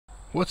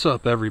What's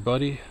up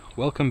everybody?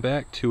 Welcome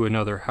back to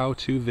another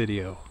how-to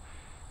video.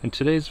 In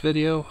today's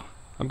video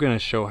I'm going to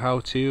show how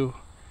to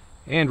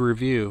and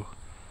review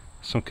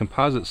some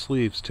composite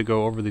sleeves to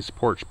go over these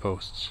porch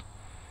posts.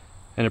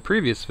 In a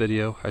previous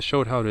video I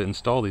showed how to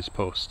install these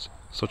posts,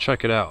 so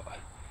check it out.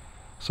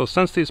 So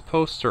since these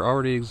posts are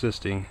already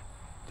existing,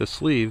 the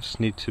sleeves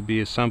need to be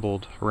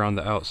assembled around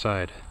the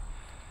outside.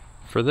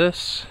 For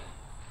this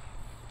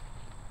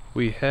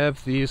we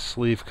have these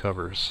sleeve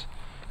covers.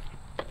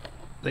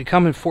 They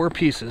come in 4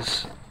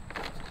 pieces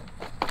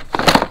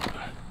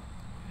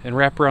and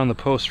wrap around the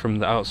post from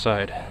the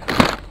outside.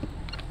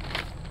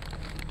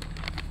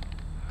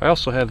 I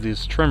also have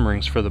these trim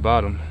rings for the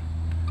bottom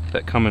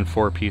that come in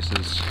 4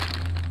 pieces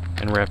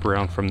and wrap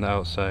around from the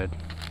outside.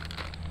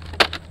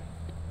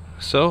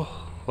 So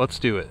let's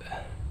do it.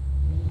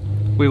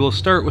 We will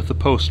start with the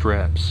post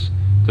wraps.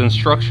 The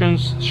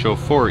instructions show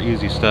 4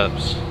 easy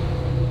steps.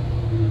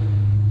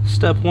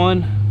 Step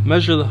 1.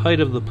 Measure the height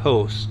of the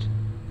post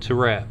to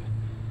wrap.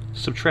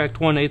 Subtract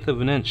 1/8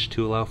 of an inch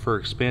to allow for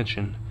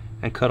expansion,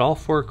 and cut all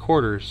 4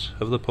 quarters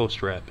of the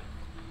post wrap.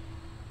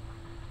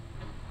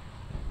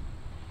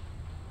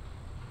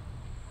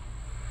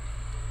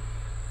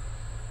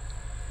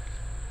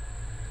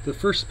 The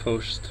first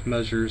post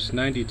measures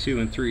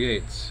 92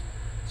 3/8,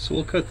 so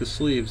we'll cut the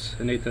sleeves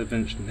 1/8 of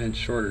an inch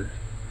shorter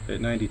at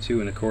 92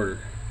 1/4.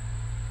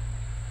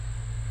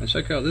 And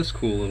check out this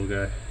cool little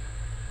guy.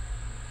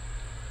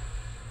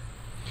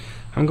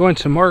 I'm going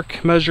to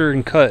mark, measure,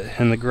 and cut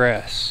in the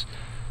grass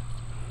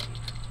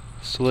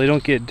so they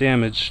don't get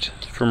damaged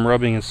from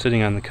rubbing and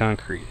sitting on the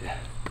concrete.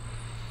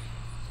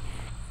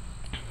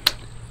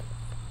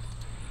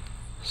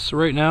 So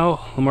right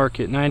now I'll mark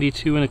it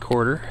 92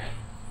 1/4.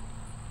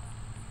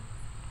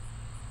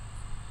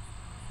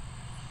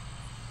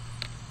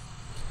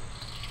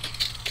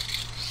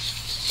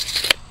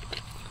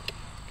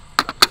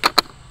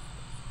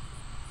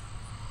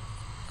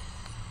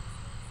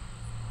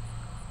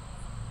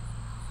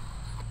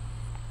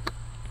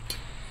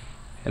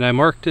 And I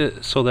marked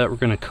it so that we're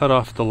going to cut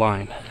off the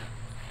line.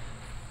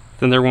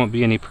 Then there won't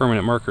be any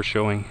permanent marker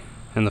showing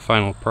in the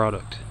final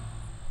product.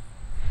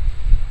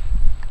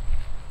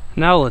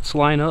 Now let's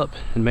line up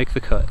and make the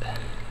cut.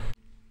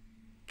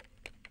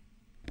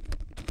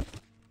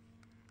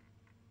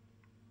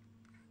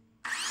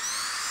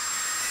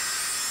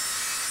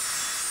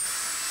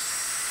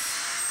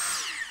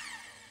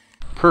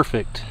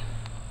 Perfect.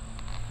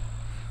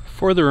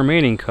 For the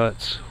remaining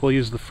cuts, we'll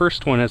use the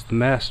first one as the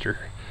master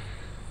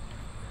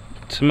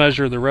to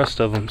measure the rest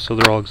of them so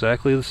they're all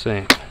exactly the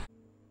same.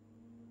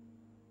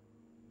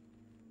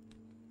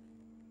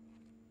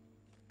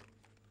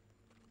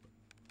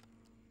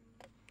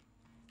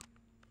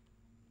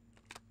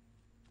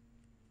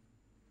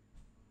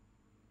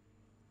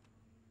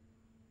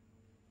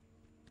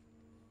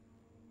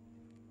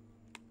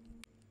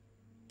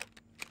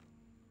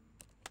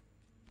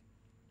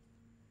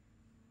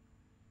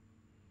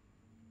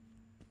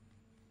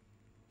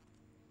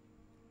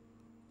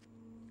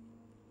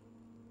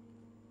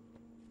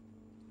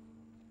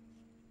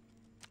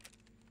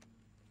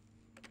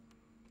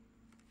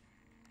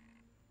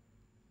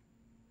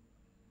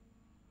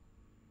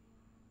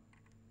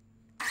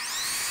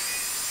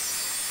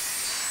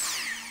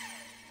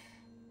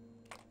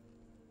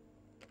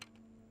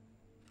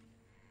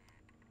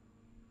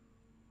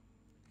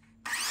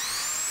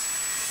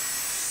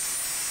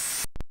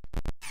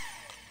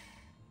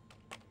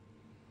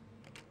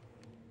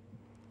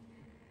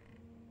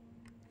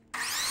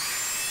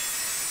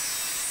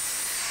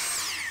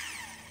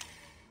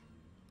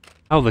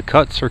 Now the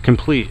cuts are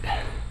complete.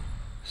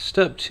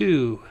 Step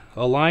 2.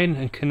 Align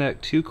and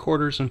connect 2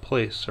 quarters in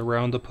place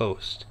around the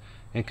post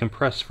and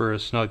compress for a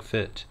snug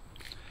fit.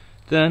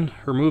 Then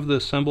remove the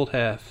assembled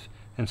half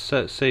and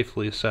set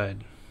safely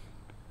aside.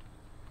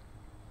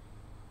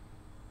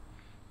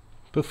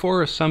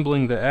 Before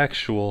assembling the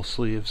actual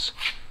sleeves,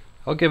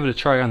 I'll give it a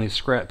try on these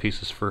scrap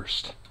pieces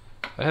first.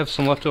 I have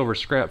some leftover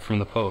scrap from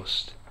the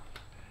post,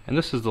 and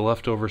this is the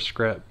leftover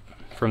scrap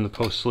from the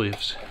post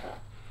sleeves.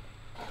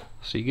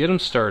 So you get them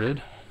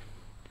started,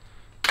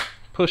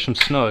 push them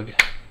snug,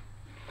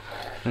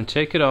 and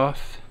take it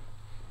off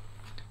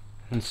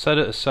and set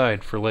it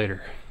aside for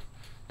later.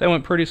 That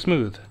went pretty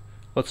smooth.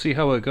 Let's see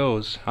how it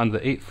goes on the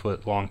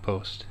 8-foot long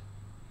post.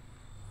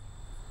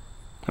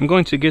 I'm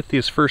going to get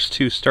these first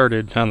 2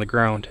 started on the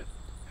ground.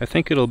 I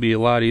think it'll be a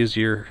lot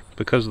easier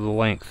because of the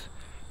length.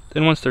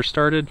 Then once they're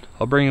started,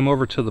 I'll bring them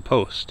over to the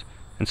post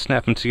and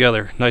snap them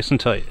together nice and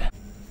tight.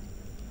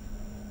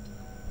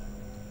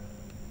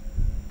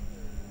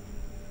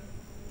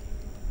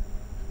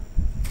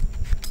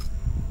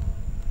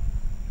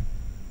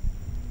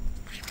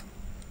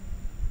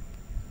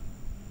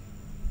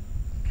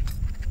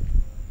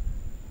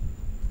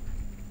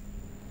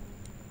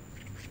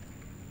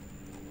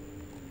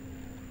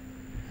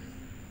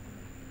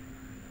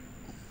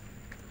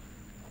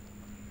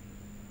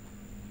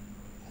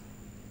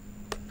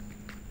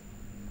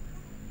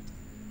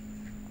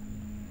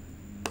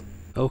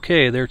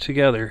 Okay, they're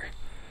together.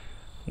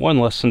 One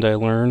lesson I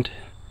learned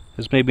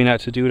is maybe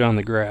not to do it on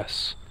the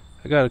grass.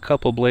 I got a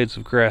couple blades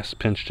of grass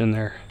pinched in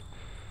there.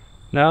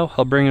 Now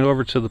I'll bring it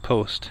over to the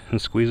post and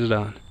squeeze it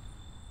on.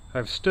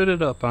 I've stood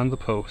it up on the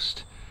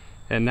post,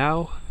 and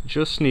now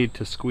just need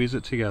to squeeze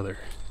it together.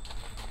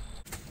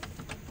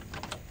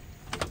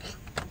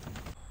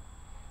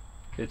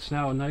 It's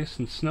now nice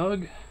and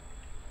snug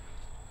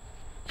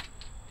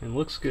and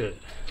looks good.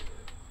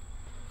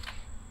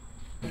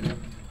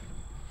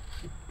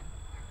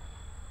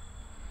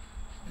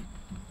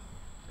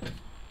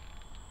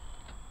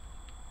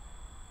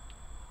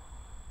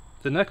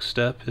 The next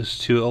step is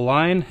to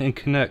align and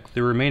connect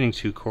the remaining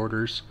 2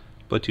 quarters,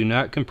 but do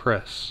not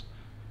compress.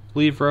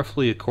 Leave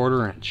roughly a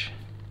 1/4 inch.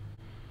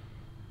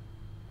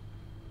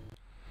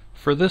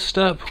 For this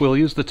step, we'll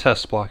use the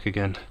test block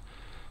again.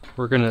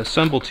 We're going to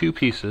assemble 2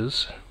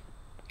 pieces,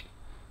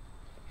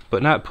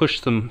 but not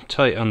push them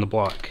tight on the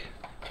block.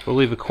 We'll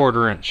leave a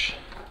 1/4 inch.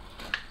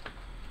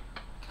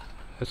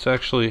 It's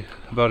actually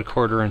about a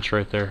 1/4 inch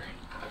right there.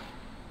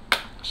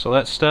 So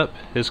that step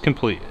is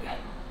complete.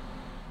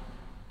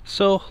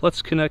 So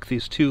let's connect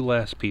these 2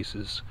 last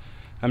pieces.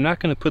 I'm not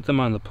going to put them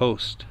on the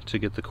post to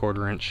get the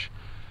 1/4 inch.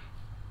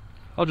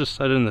 I'll just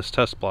set in this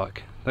test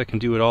block. That can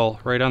do it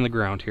all right on the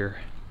ground here.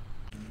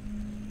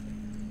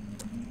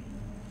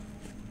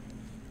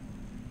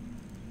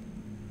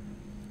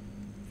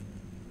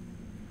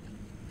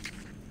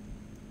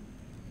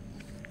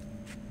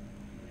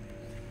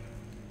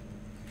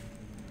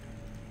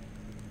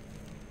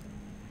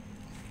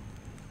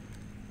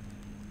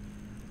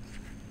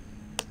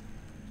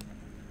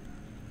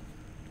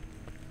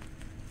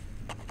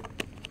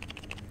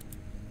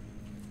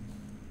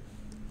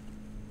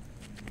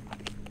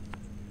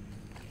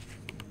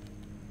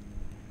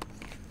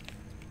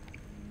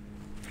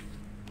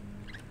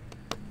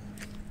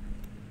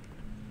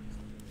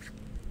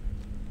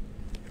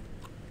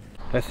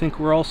 I think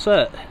we're all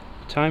set.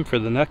 Time for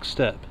the next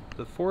step.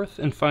 The 4th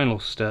and final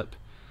step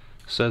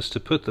says to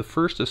put the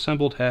first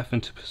assembled half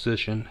into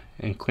position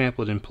and clamp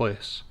it in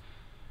place.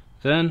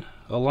 Then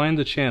align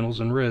the channels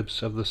and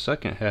ribs of the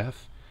second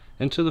half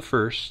into the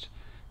first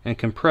and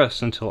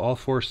compress until all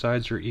 4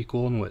 sides are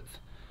equal in width.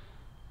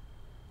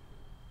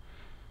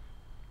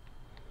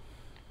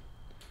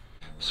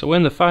 So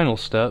in the final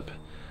step,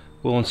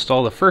 we'll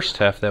install the first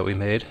half that we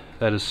made,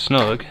 that is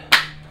snug,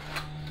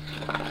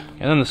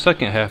 and then the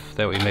second half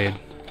that we made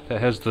that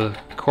has the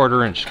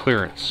 1/4 inch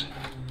clearance.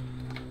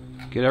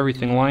 Get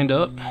everything lined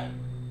up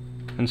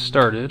and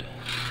started.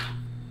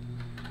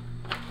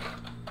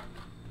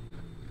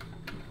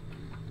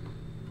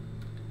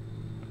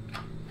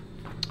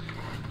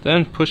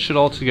 Then push it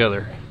all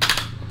together.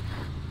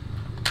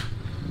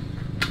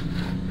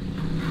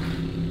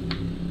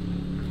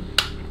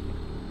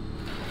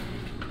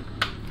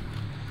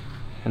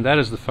 And that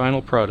is the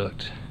final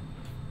product.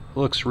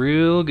 Looks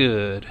real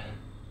good.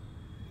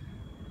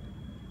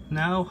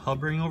 Now I'll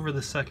bring over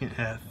the second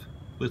half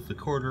with the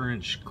 1/4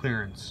 inch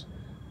clearance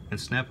and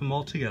snap them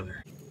all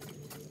together.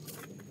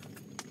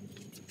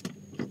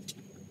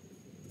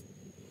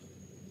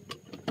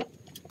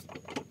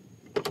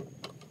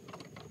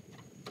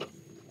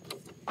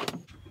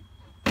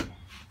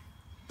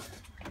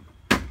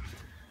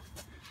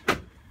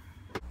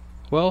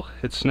 Well,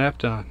 it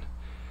snapped on,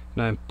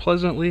 and I'm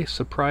pleasantly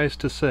surprised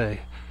to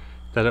say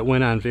that it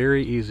went on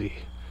very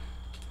easy.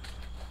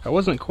 I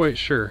wasn't quite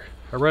sure.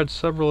 I read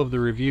several of the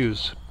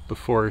reviews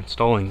before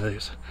installing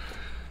these,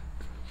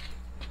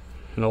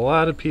 and a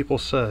lot of people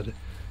said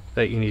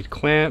that you need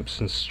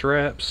clamps and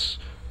straps,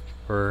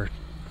 or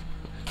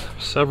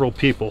several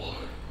people,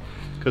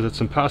 because it's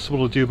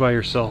impossible to do by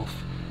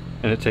yourself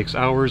and it takes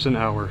hours and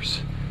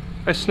hours.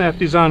 I snapped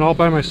these on all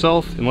by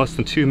myself in less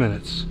than 2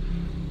 minutes.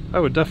 I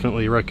would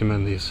definitely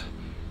recommend these.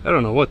 I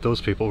don't know what those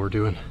people were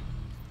doing.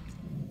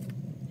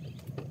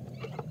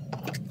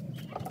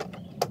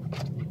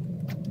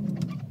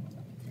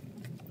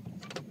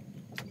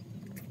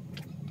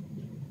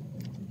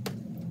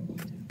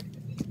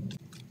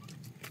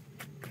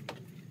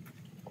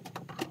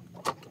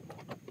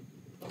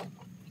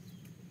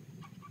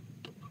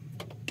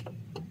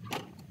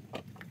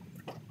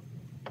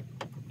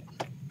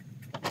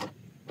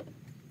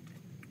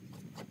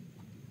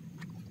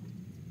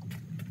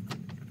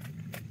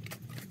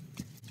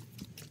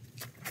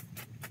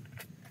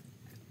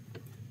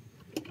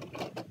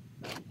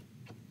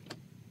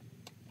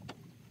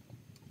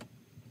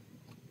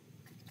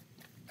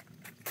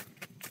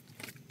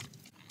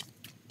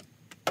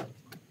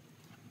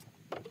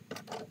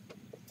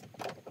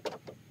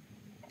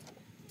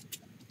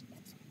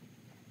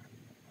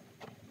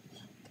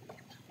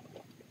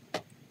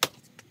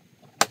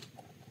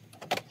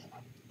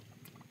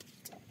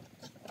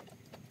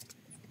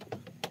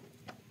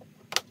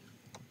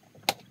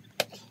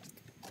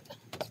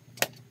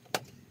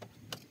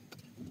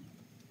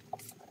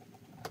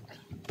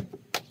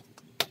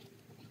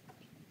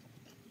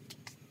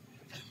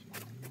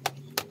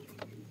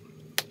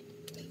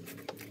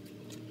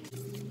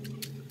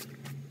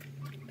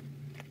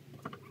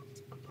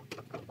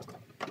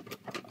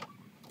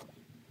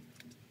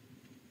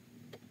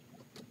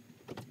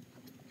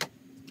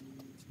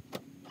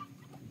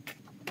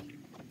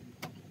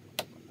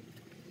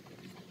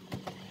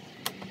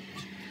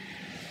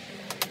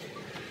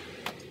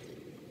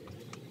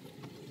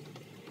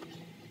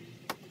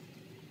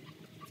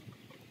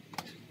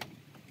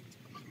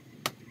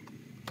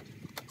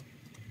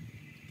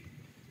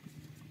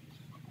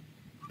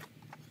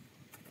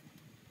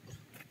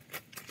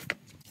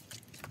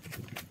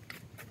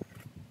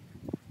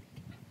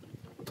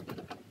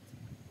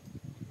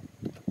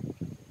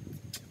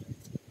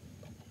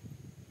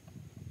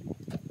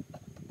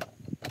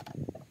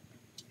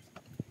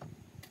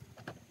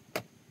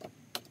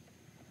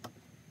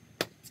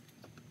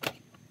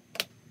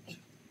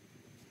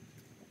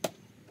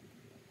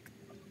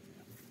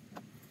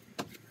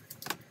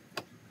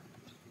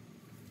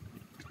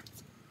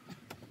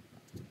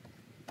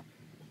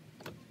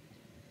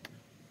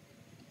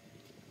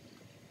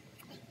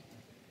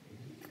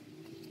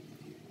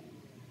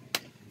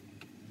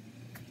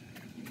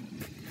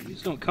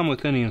 These don't come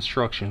with any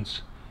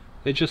instructions.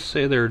 They just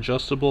say they're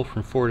adjustable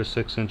from 4 to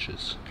 6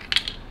 inches.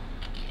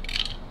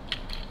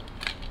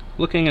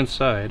 Looking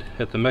inside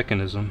at the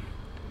mechanism,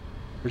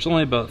 there's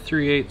only about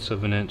 3/8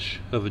 of an inch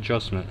of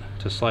adjustment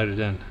to slide it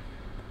in.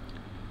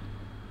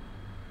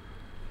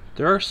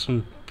 There are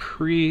some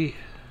pre-notched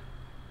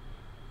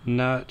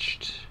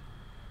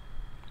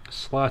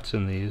slots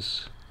in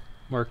these,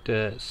 marked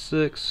at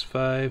 6,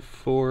 5,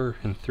 4,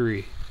 and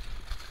 3.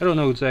 I don't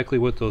know exactly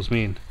what those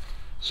mean,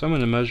 so I'm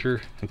going to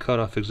measure and cut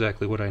off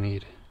exactly what I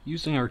need.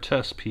 Using our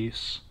test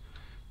piece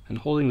and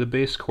holding the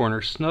base corner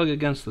snug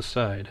against the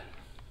side,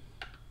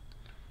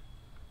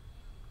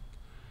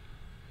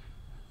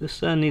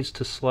 this end needs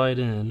to slide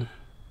in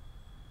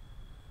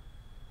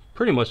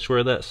pretty much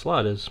where that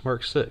slot is,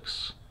 marked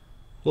 6.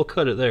 We'll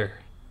cut it there,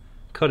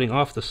 cutting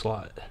off the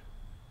slot.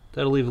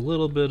 That'll leave a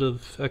little bit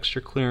of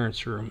extra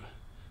clearance room,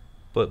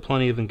 but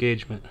plenty of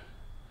engagement.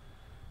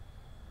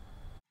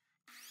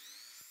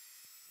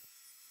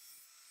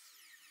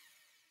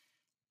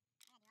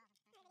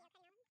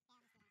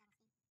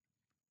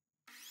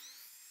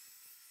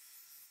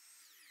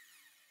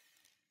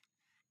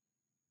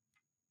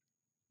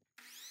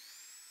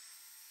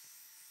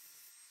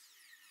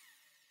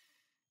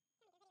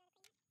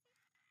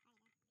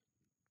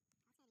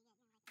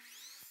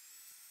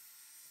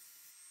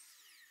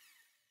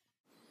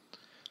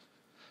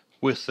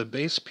 With the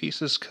base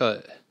pieces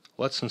cut,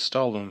 let's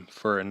install them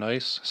for a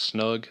nice,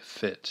 snug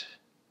fit.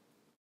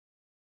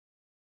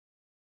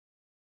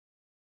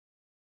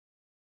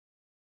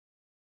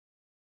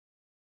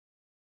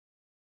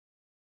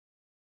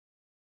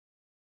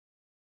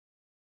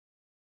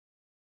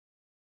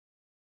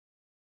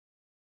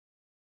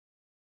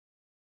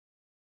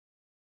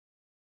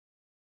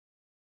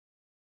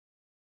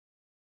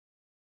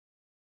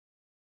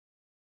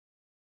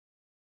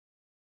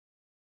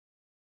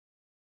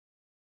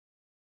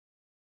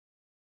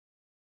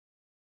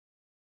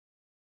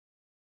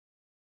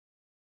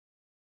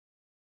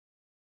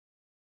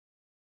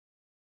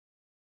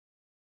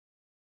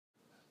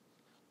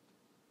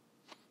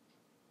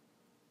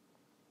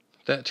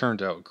 That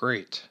turned out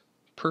great.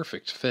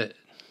 Perfect fit.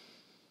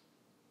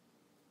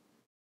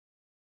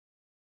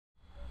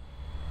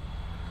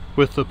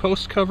 With the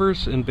post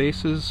covers and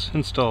bases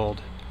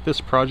installed, this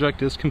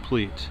project is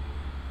complete.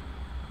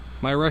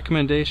 My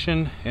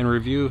recommendation and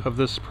review of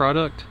this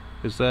product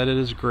is that it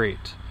is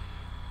great.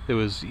 It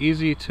was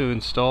easy to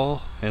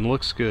install and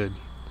looks good.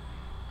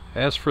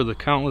 As for the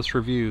countless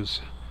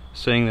reviews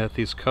saying that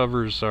these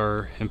covers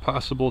are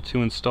impossible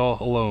to install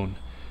alone,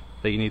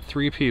 that you need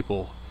 3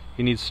 people,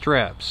 you need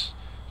straps,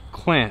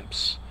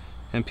 clamps,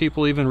 and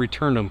people even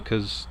returned them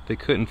because they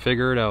couldn't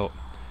figure it out,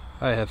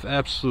 I have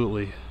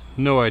absolutely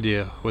no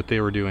idea what they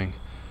were doing.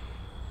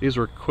 These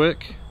were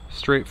quick,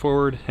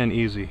 straightforward, and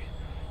easy.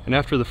 And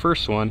after the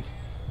first one,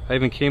 I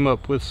even came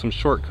up with some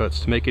shortcuts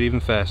to make it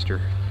even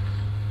faster.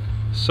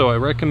 So I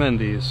recommend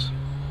these.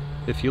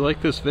 If you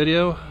like this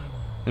video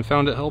and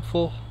found it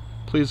helpful,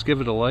 please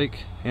give it a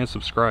like and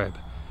subscribe.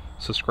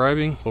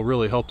 Subscribing will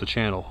really help the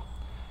channel.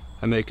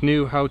 I make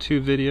new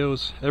how-to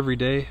videos every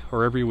day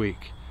or every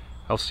week.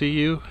 I'll see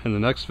you in the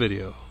next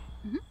video.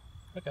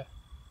 Okay.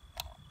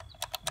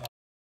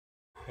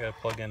 I gotta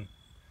plug in.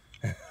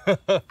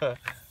 But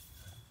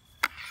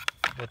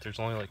there's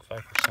only like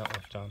 5%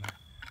 left on there.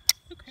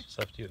 Okay. Just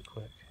have to do it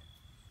quick.